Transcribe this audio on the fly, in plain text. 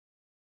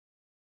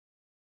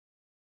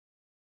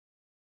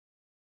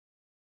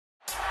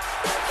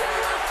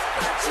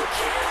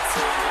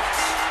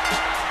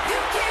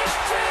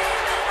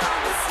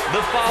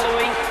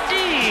following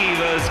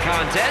Divas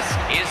contest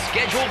is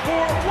scheduled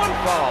for one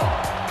fall.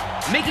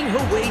 Making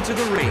her way to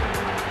the ring,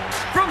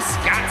 from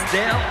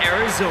Scottsdale,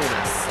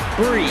 Arizona,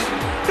 Brie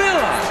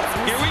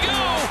Mode. Here we go!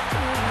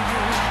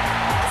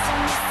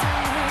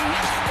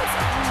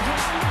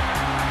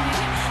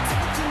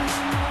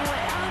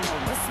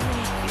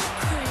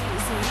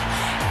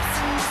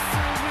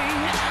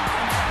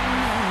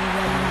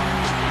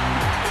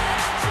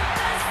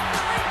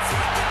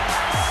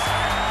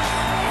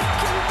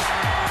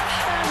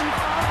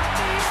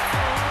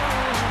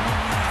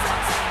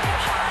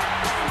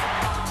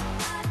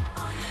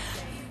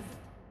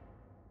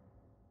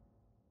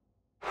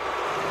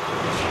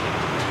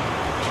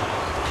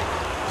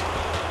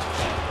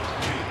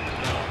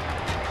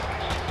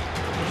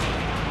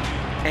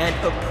 And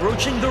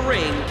approaching the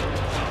ring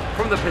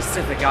from the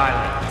Pacific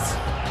Islands,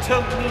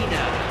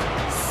 Tamina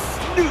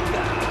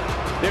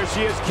Snuka. There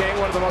she is, King,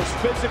 one of the most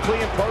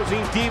physically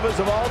imposing divas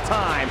of all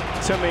time,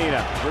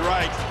 Tamina. You're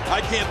right.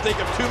 I can't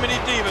think of too many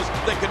divas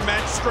that can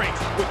match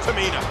strength with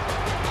Tamina.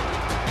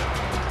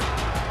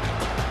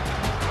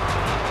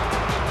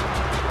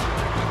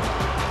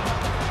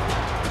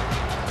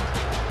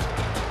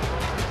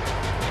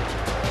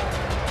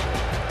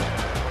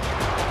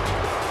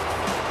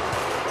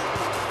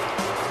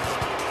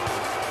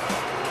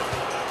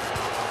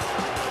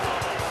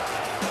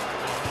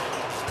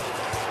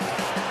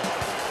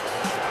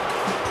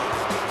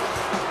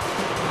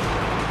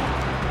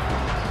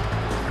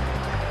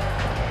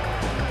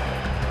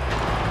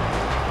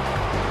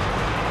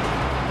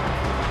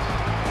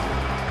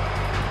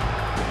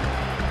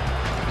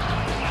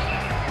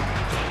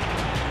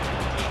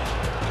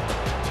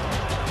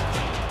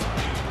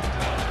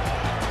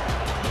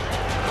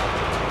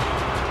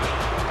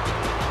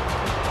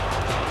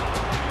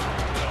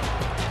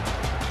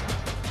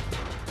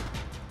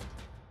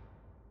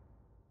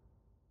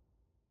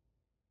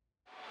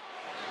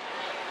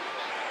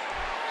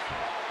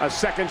 A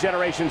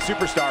second-generation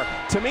superstar,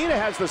 Tamina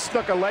has the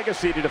Snuka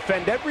legacy to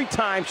defend every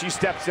time she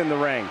steps in the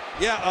ring.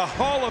 Yeah, a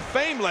Hall of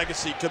Fame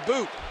legacy to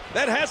boot.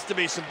 That has to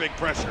be some big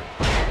pressure.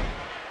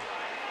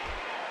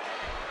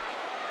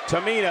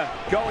 Tamina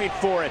going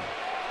for it.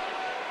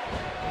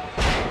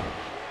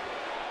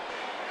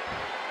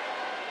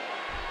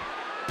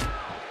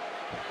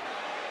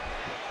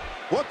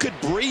 What could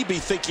Brie be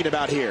thinking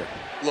about here?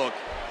 Look,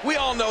 we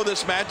all know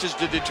this match is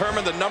to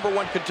determine the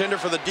 #1 contender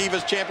for the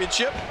Divas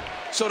Championship.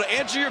 So to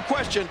answer your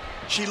question,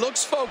 she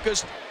looks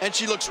focused and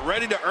she looks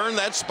ready to earn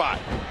that spot.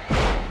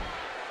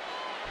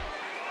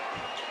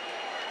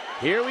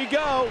 Here we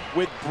go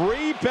with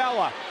Brie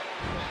Bella.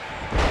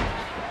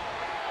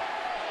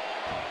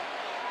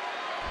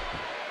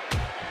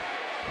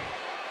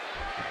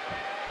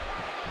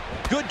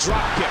 Good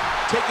drop kick,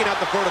 taking out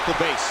the vertical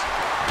base.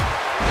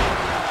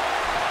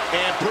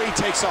 And Brie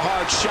takes a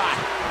hard shot.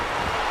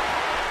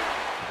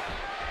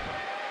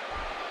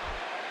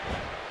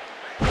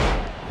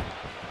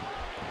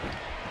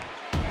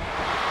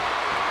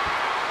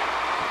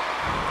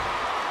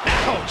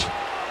 Ouch!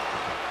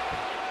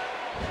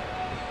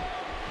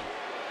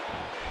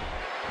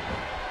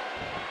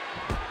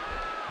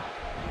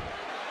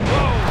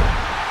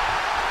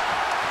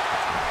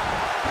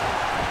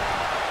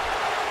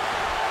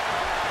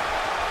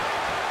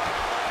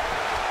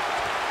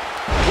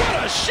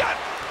 What a shot!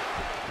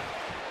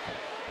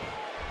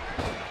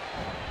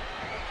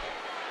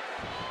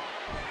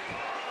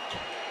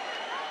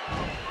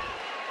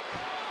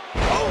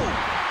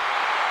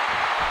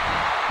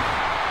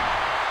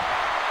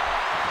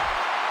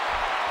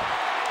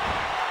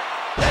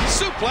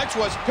 Suplex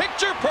was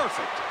picture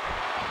perfect.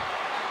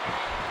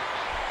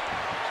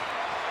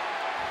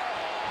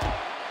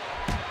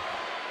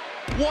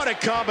 What a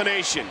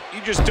combination.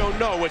 You just don't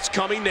know what's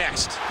coming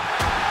next.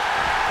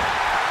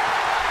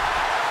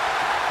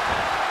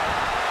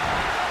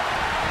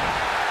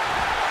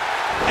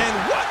 And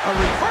what a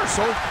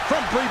reversal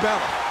from Brie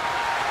Bella.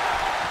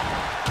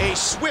 A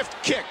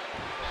swift kick.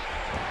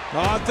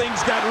 Oh,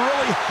 things got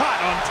really hot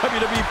on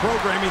WWE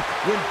programming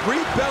when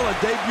Brie Bella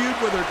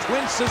debuted with her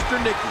twin sister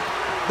Nikki.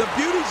 The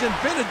Beauties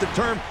invented the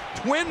term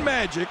twin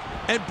magic,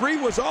 and Brie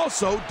was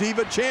also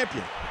Diva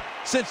Champion.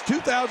 Since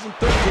 2013,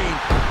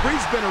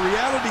 Brie's been a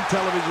reality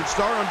television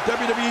star on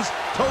WWE's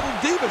Total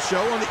Diva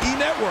show on the E!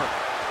 Network.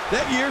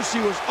 That year, she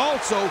was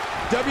also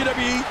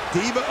WWE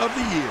Diva of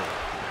the Year.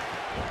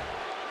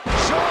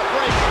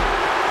 Jawbreaker.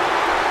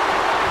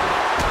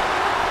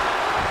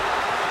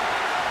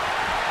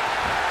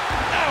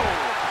 Oh!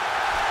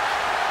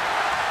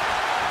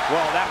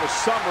 Well, that was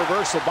some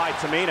reversal by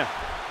Tamina.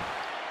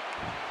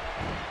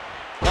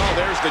 Oh,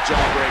 there's the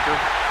jawbreaker.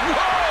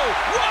 Whoa!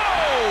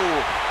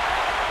 Whoa!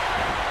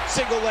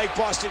 Single leg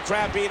Boston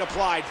Crab being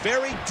applied.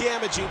 Very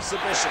damaging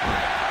submission.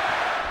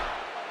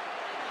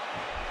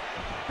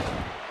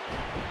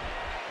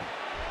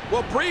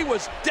 Well, Brie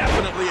was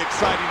definitely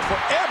exciting for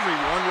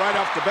everyone right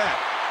off the bat.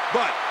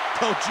 But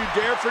don't you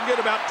dare forget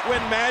about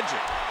twin magic.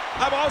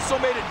 I've also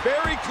made it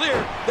very clear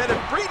that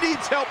if Brie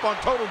needs help on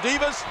Total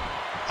Divas,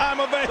 I'm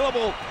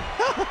available.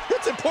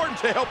 It's important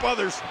to help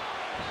others.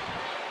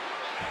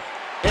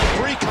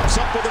 And Brie Brie comes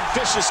up with a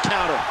vicious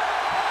counter.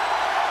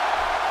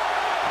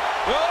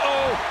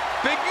 Uh-oh,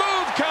 big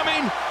move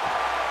coming.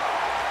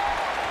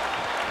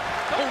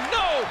 Oh,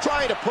 no.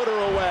 Trying to put her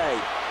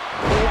away.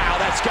 Wow,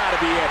 that's got to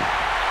be it.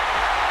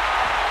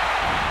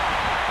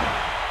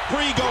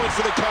 Brie going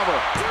for the cover.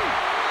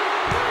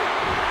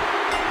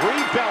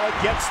 Brie Bella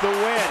gets the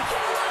win.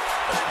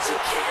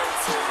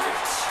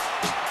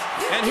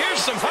 And here's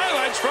some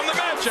highlights from the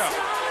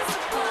matchup.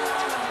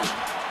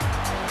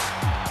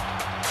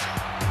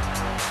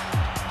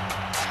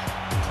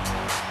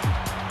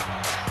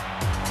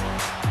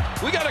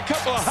 We got a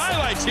couple of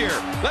highlights here.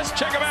 Let's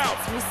check them out.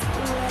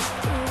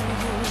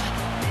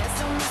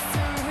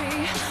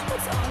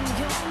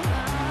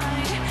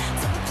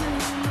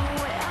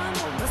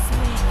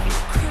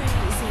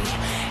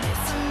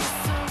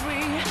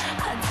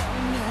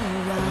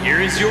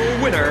 Here is your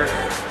winner,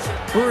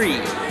 Brie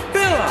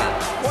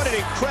Mode. What an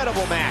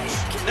incredible match.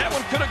 That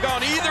one could have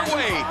gone either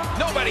way.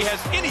 Nobody has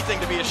anything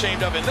to be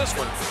ashamed of in this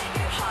one.